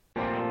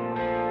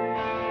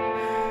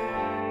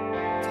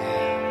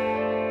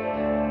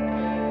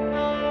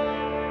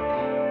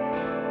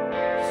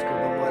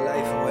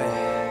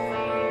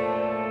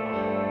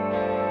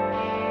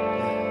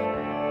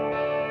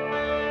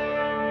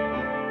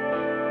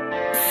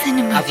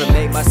SINIMA. I've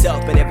remade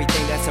myself, but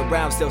everything that's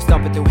around still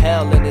stomping through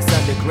hell in this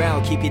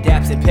underground. Keep your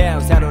daps and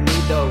pounds, I don't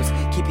need those.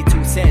 Keep your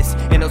 2 cents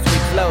in those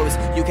sweet flows.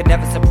 You can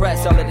never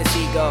suppress all of this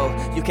ego.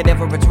 You can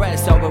never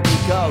address all where we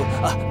go.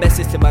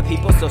 Message to my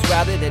people, so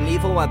shrouded in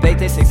evil. I bait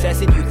their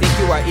success and you think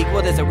you are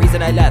equal. There's a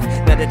reason I left,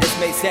 none of this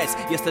made sense.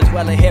 You're still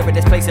dwelling here in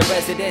this place of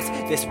residence.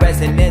 This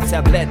resonance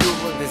I bled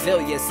through with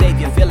resilience. Save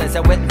your feelings,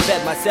 I went and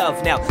fed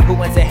myself. Now, who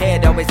wants a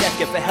hand? Always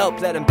asking for help,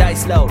 let them die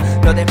slow.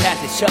 Know their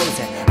path is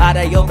chosen. Eyed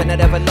eye open, I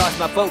never lost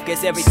my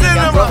focus. Everything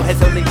I wrote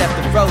has only left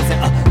them frozen.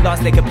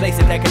 Lost and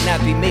complacent, that could not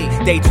be me.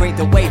 Daydreamed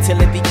away till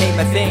it became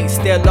a thing.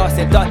 Still lost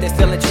in thought, they're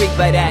still intrigued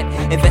by that.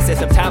 Invested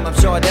some time, I'm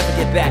sure I'll never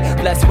get back.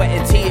 Blood, sweat,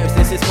 and tears,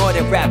 this is more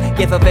than rap.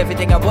 Gave up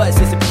everything I was,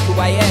 just to be who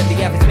I am.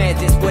 The average man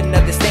just wouldn't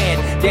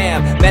understand.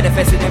 Damn,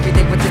 manifested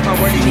everything with just my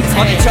word in these hands.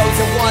 On the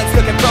chosen ones,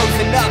 looking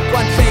frozen up.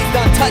 One phase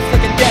untouched,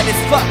 looking dead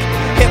as fuck.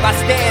 Here I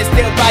stand,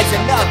 still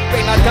rising up.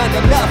 Ain't not done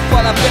enough,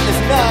 all I feel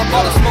is numb.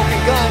 All the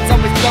smoking guns,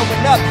 always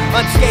blowing up.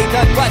 Unscathed,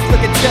 unrushed,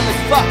 looking chill as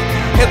fuck.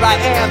 Here I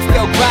am,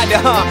 still grinding,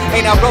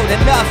 ain't I wrote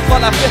enough,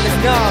 all I feel is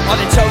numb. All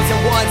the chosen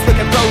ones,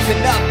 looking frozen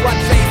up. One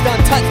phase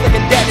untouched,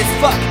 looking dead as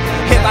fuck.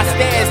 Here I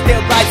stand,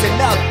 still rising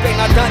up. Ain't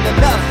I done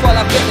enough, all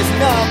I feel is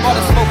numb. All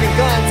the smoking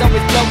guns,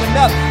 always blowing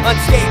up.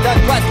 Unscathed,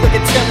 unrushed,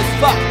 looking chill as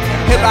fuck.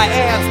 Here I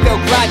am, still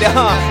grinding,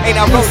 ain't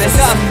I wrote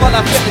enough, all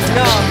I feel is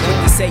numb. When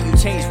you say you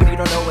changed when you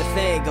don't know a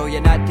thing, oh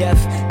you're not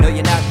deaf, no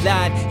you're not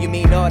blind. You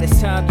mean all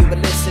this time you were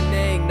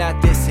listening,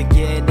 not this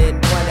again, and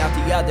one out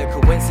the other.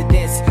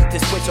 Coincidence to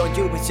switch on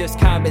you is just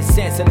common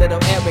sense. A little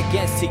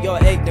arrogance to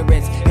your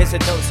ignorance. Here's a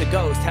dose of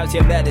ghost, how's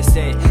your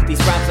medicine? These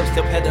rhymes I'm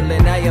still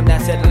peddling, I am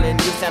not settling.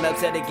 You sound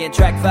upset again,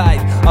 track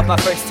 5 off my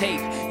first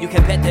tape. You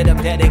can bet that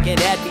I'm dead again.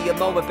 Had me a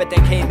moment, but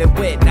that came and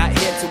went. Not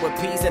here to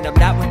appease, and I'm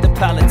not with the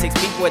politics.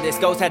 People where this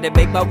goes, had to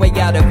make my way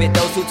out of it.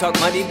 Those who talk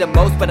money the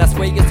most, but I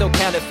swear you're so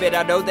counterfeit.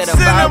 I know that I'm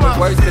fine with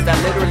words, cause I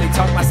literally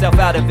talk myself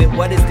out of it.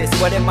 What is this?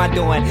 What am I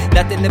doing?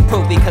 Nothing to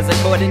prove, because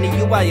according to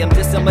you, I am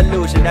just some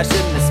illusion. I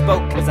shouldn't have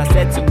spoke, cause I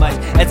said too much.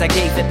 As I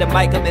gazed at the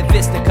mic, I'm in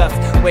fisticuffs.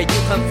 Where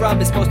you come from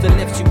is supposed to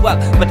lift you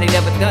up, but they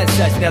never done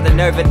such. Now the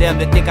nerve of them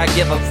to think I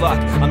give a fuck.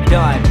 I'm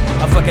done,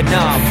 I'm fucking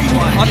numb.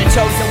 All the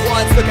chosen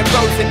ones looking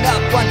frozen up.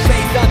 One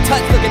phase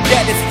untouched, looking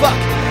dead as fuck.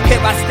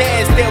 Here I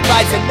stand, still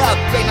rising up.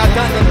 Ain't I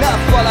done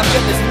enough, all I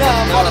feel is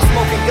numb. All the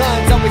smoking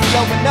guns, always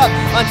blowing up.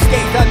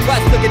 Unscathed,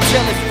 unrushed, looking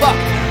chill as fuck.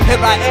 Here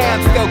I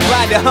am, still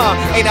grinding,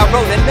 ain't I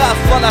wrote enough,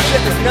 all I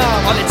feel is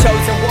numb. All the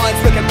chosen ones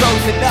looking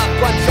frozen up.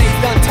 One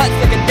phase untouched,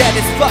 looking dead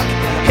as fuck.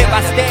 Here I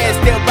stand,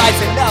 still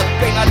rising up.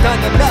 Ain't I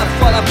done enough,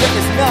 all I feel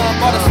is numb.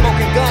 All the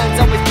smoking guns,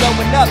 always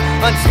blowing up.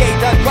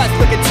 Unscathed, unrushed,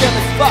 looking chill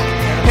as fuck.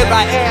 Here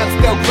I am,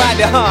 still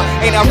grinding,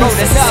 ain't I wrote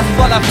enough,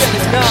 all I feel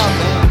is numb.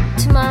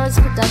 Tomorrow's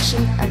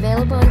production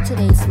available in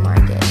today's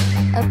market.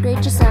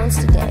 Upgrade your sounds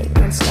today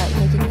and start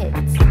making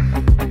hits.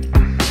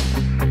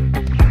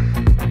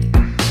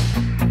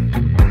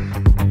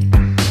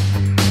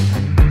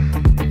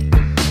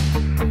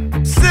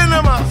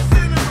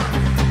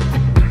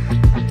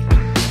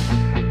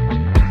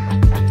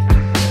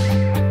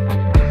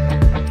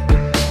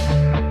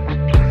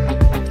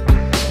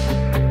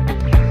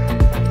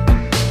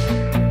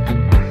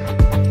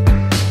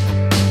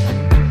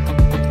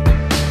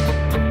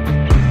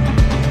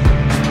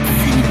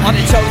 All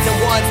the chosen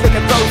ones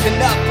looking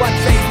frozen up. One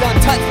phase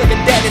untouched,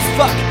 looking dead as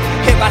fuck.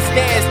 Here I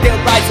stand, still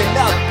rising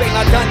up. Ain't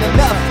I done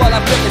enough, all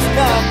I feel is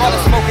numb. All the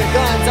smoking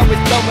guns,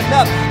 always blowing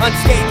up.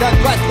 Unscathed,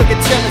 unrushed,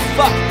 looking chill as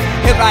fuck.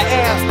 Here I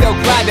am, still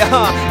grinding,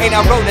 ain't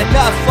I wrote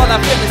enough, all I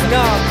feel is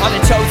numb. All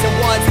the chosen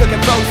ones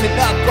looking frozen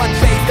up. One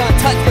phase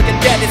untouched, looking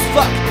dead as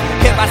fuck.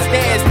 Here I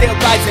stand, still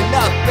rising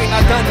up. Ain't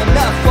I done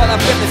enough, all I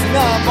feel is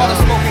numb. All the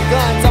smoking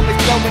guns, always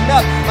blowing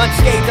up.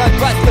 Unscathed,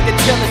 unrushed, looking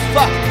chill as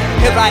fuck.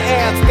 Here I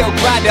am, still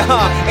grinding,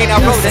 ain't I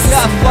wrote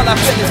enough, all I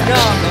feel is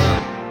numb.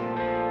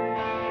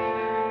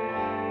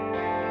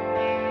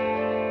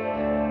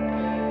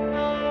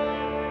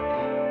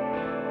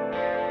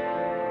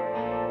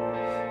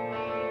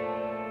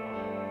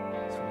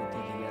 So when you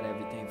think you got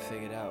everything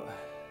figured out,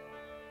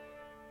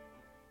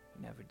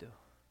 you never do.